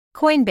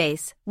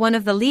Coinbase, one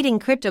of the leading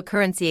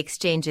cryptocurrency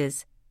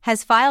exchanges,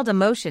 has filed a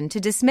motion to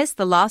dismiss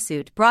the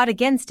lawsuit brought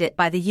against it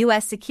by the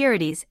U.S.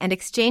 Securities and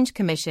Exchange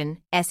Commission,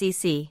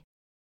 SEC.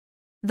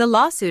 The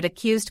lawsuit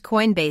accused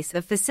Coinbase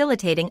of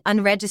facilitating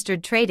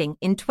unregistered trading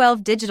in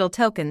 12 digital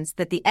tokens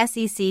that the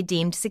SEC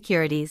deemed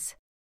securities.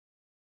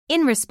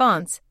 In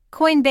response,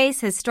 Coinbase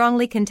has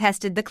strongly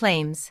contested the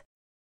claims,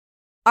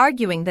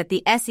 arguing that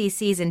the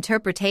SEC's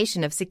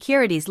interpretation of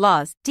securities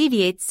laws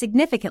deviates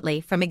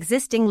significantly from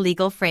existing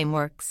legal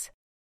frameworks.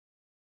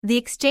 The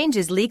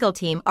exchange's legal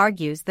team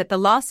argues that the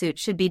lawsuit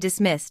should be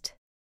dismissed,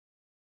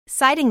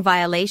 citing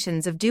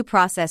violations of due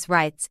process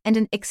rights and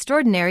an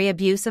extraordinary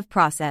abuse of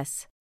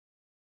process.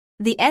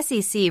 The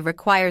SEC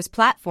requires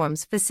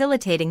platforms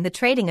facilitating the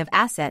trading of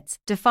assets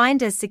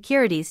defined as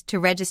securities to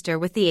register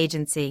with the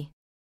agency.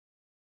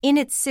 In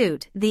its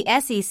suit, the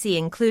SEC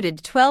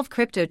included 12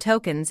 crypto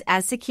tokens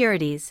as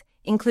securities,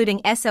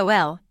 including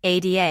SOL,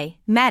 ADA,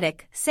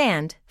 MATIC,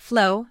 SAND,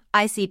 FLOW,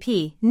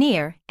 ICP,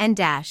 NEAR, and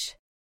Dash.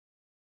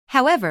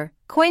 However,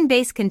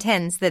 Coinbase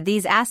contends that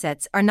these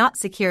assets are not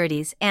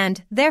securities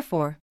and,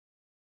 therefore,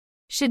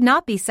 should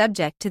not be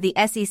subject to the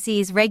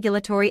SEC's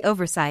regulatory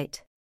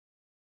oversight.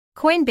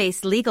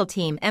 Coinbase legal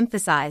team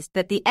emphasized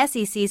that the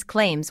SEC's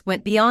claims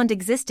went beyond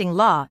existing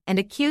law and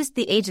accused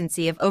the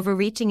agency of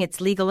overreaching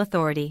its legal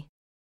authority.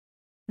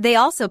 They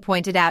also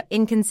pointed out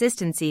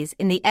inconsistencies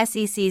in the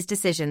SEC's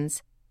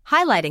decisions,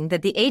 highlighting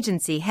that the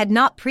agency had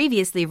not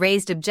previously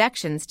raised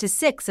objections to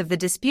 6 of the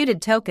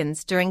disputed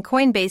tokens during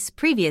Coinbase's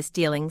previous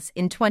dealings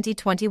in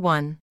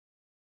 2021.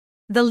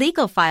 The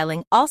legal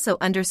filing also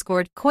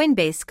underscored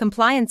Coinbase's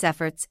compliance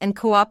efforts and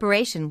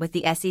cooperation with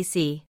the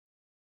SEC.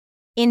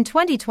 In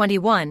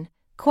 2021,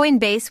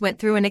 Coinbase went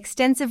through an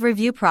extensive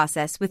review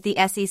process with the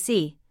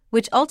SEC,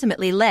 which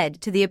ultimately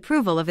led to the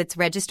approval of its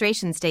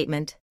registration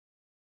statement,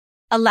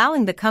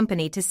 allowing the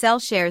company to sell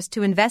shares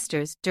to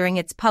investors during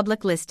its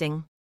public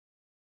listing.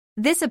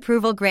 This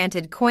approval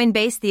granted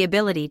Coinbase the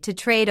ability to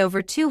trade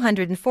over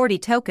 240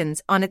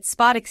 tokens on its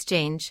spot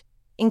exchange,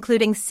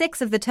 including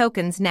 6 of the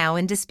tokens now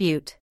in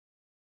dispute.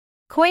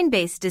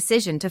 Coinbase's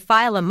decision to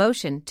file a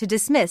motion to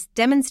dismiss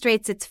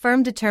demonstrates its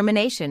firm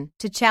determination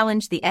to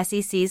challenge the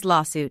SEC's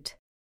lawsuit.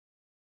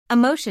 A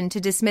motion to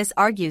dismiss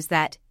argues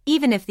that,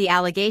 even if the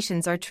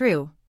allegations are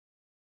true,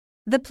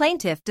 the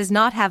plaintiff does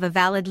not have a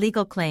valid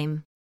legal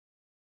claim.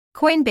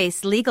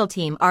 Coinbase's legal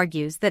team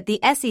argues that the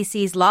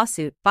SEC's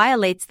lawsuit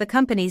violates the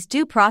company's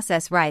due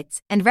process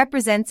rights and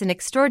represents an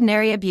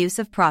extraordinary abuse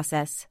of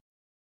process.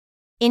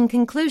 In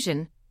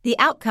conclusion, the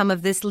outcome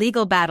of this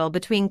legal battle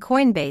between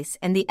Coinbase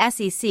and the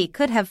SEC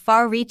could have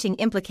far-reaching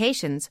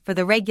implications for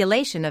the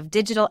regulation of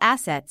digital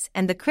assets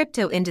and the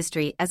crypto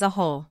industry as a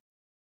whole.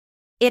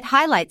 It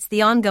highlights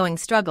the ongoing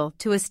struggle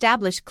to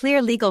establish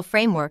clear legal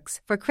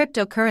frameworks for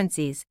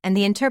cryptocurrencies and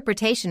the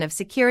interpretation of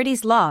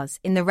securities laws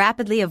in the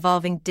rapidly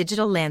evolving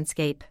digital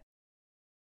landscape.